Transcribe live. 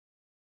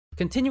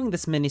Continuing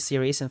this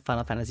mini-series in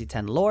Final Fantasy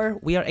X lore,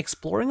 we are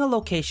exploring a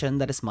location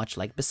that is much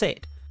like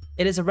Besaid.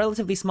 It is a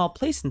relatively small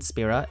place in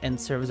Spira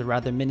and serves a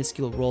rather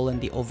minuscule role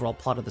in the overall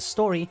plot of the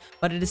story,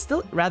 but it is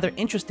still rather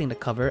interesting to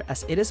cover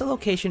as it is a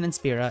location in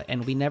Spira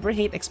and we never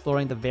hate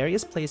exploring the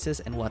various places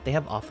and what they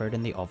have offered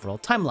in the overall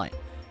timeline.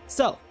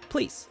 So,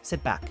 please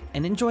sit back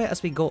and enjoy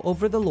as we go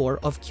over the lore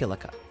of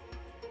Kilika.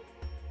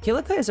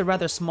 Kilika is a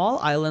rather small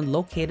island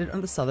located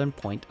on the southern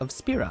point of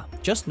Spira,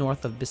 just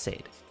north of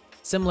Besaid.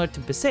 Similar to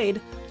Besaid,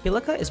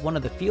 Kilika is one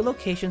of the few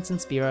locations in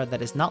Spira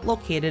that is not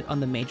located on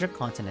the major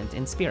continent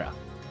in Spira.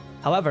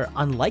 However,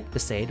 unlike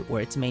Besaid,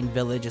 where its main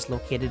village is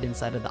located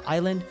inside of the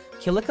island,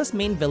 Kilika's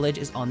main village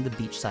is on the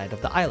beach side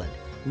of the island,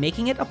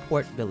 making it a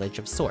port village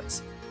of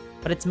sorts.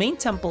 But its main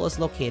temple is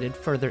located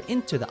further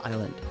into the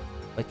island.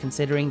 But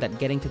considering that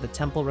getting to the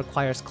temple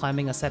requires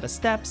climbing a set of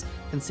steps,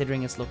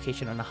 considering its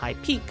location on a high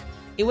peak,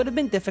 it would have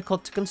been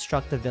difficult to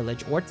construct a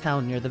village or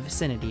town near the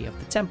vicinity of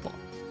the temple.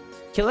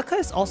 Kilika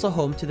is also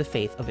home to the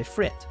faith of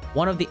Ifrit,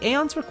 one of the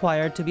aeons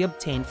required to be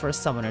obtained for a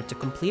summoner to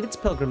complete its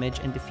pilgrimage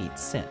and defeat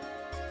Sin.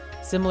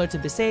 Similar to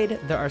Besaid,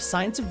 there are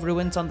signs of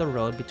ruins on the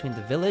road between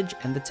the village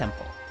and the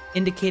temple,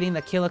 indicating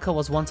that Kilika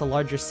was once a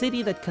larger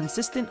city that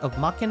consisted of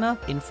machina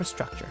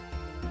infrastructure.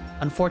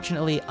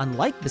 Unfortunately,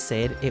 unlike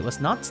Besaid, it was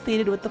not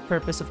stated what the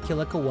purpose of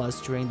Kilika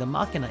was during the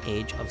machina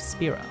age of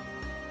Spira.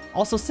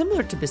 Also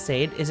similar to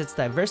Besaid is its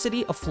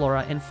diversity of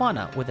flora and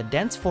fauna, with a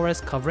dense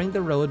forest covering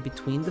the road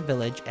between the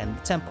village and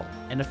the temple,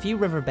 and a few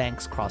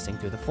riverbanks crossing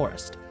through the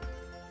forest.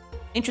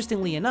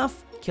 Interestingly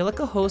enough,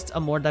 Kilika hosts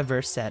a more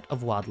diverse set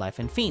of wildlife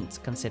and fiends,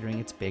 considering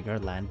its bigger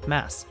land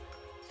mass.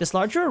 This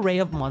larger array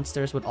of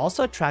monsters would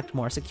also attract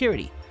more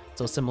security,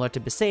 so similar to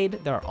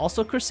Besaid, there are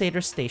also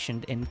crusaders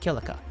stationed in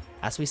Kilika,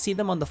 as we see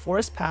them on the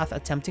forest path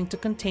attempting to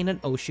contain an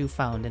Oshu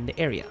found in the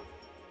area.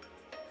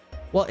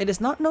 While it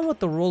is not known what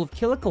the role of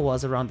Kilika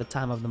was around the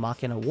time of the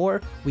Machina War,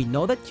 we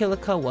know that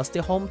Kilika was the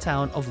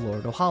hometown of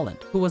Lord O'Holland,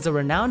 who was a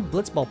renowned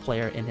blitzball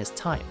player in his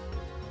time.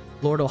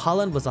 Lord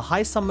O'Holland was a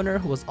high summoner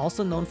who was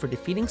also known for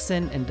defeating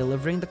Sin and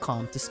delivering the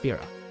calm to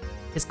Spira.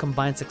 His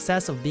combined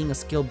success of being a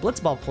skilled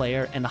blitzball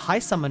player and a high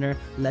summoner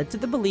led to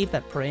the belief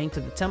that praying to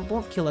the Temple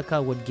of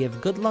Kilika would give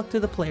good luck to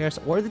the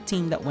players or the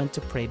team that went to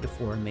pray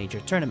before a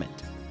major tournament.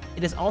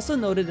 It is also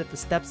noted that the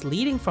steps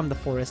leading from the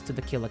forest to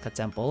the Kilika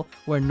temple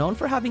were known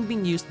for having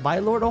been used by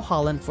Lord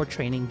O'Holland for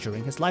training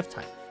during his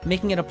lifetime,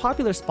 making it a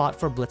popular spot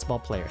for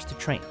blitzball players to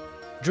train.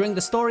 During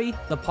the story,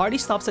 the party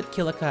stops at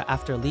Kilika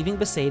after leaving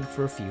Besaid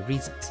for a few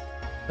reasons.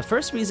 The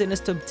first reason is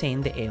to obtain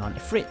the Aeon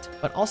Ifrit,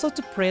 but also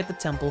to pray at the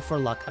temple for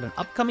luck at an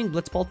upcoming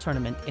blitzball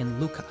tournament in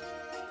Luka.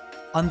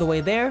 On the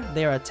way there,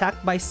 they are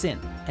attacked by Sin,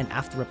 and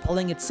after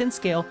repelling its Sin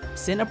scale,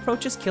 Sin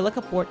approaches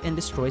Kilika port and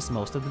destroys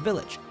most of the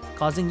village,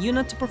 causing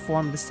Yuna to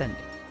perform the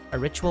Sending, a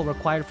ritual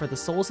required for the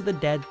souls of the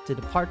dead to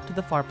depart to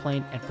the far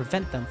plane and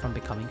prevent them from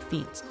becoming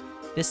fiends.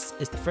 This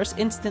is the first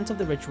instance of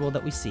the ritual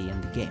that we see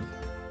in the game.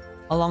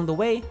 Along the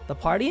way, the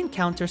party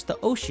encounters the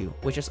Oshu,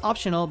 which is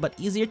optional but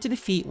easier to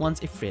defeat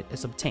once Ifrit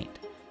is obtained,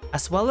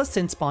 as well as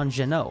Sin Spawn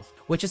Jeno,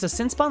 which is a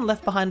Sin Spawn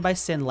left behind by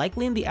Sin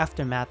likely in the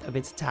aftermath of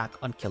its attack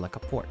on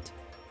Kilika port.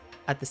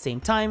 At the same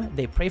time,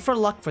 they pray for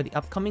luck for the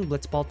upcoming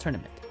blitzball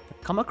tournament,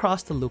 but come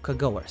across the Luka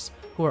goers,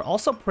 who are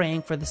also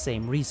praying for the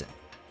same reason,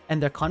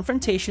 and their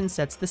confrontation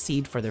sets the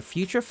seed for their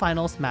future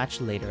finals match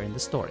later in the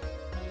story.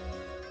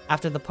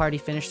 After the party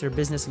finish their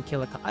business in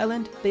Kilika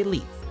Island, they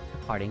leave,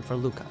 departing for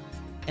Luka.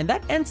 And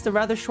that ends the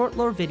rather short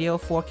lore video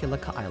for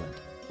Kilika Island.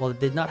 While it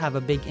did not have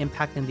a big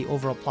impact in the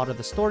overall plot of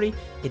the story,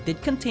 it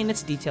did contain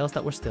its details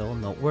that were still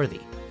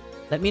noteworthy.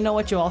 Let me know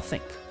what you all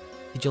think.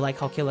 Did you like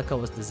how Kilika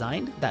was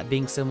designed, that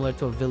being similar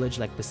to a village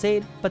like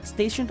Besaid, but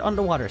stationed on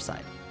the water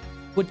side?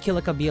 Would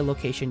Kilika be a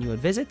location you would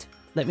visit?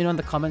 Let me know in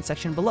the comment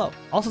section below.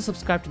 Also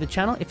subscribe to the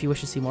channel if you wish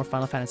to see more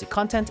Final Fantasy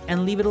content,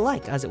 and leave it a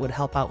like as it would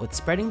help out with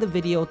spreading the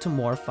video to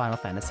more Final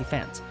Fantasy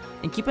fans.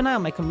 And keep an eye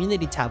on my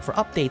community tab for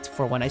updates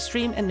for when I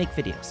stream and make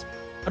videos.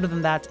 Other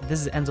than that,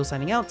 this is Enzo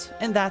signing out,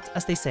 and that,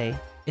 as they say,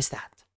 is that.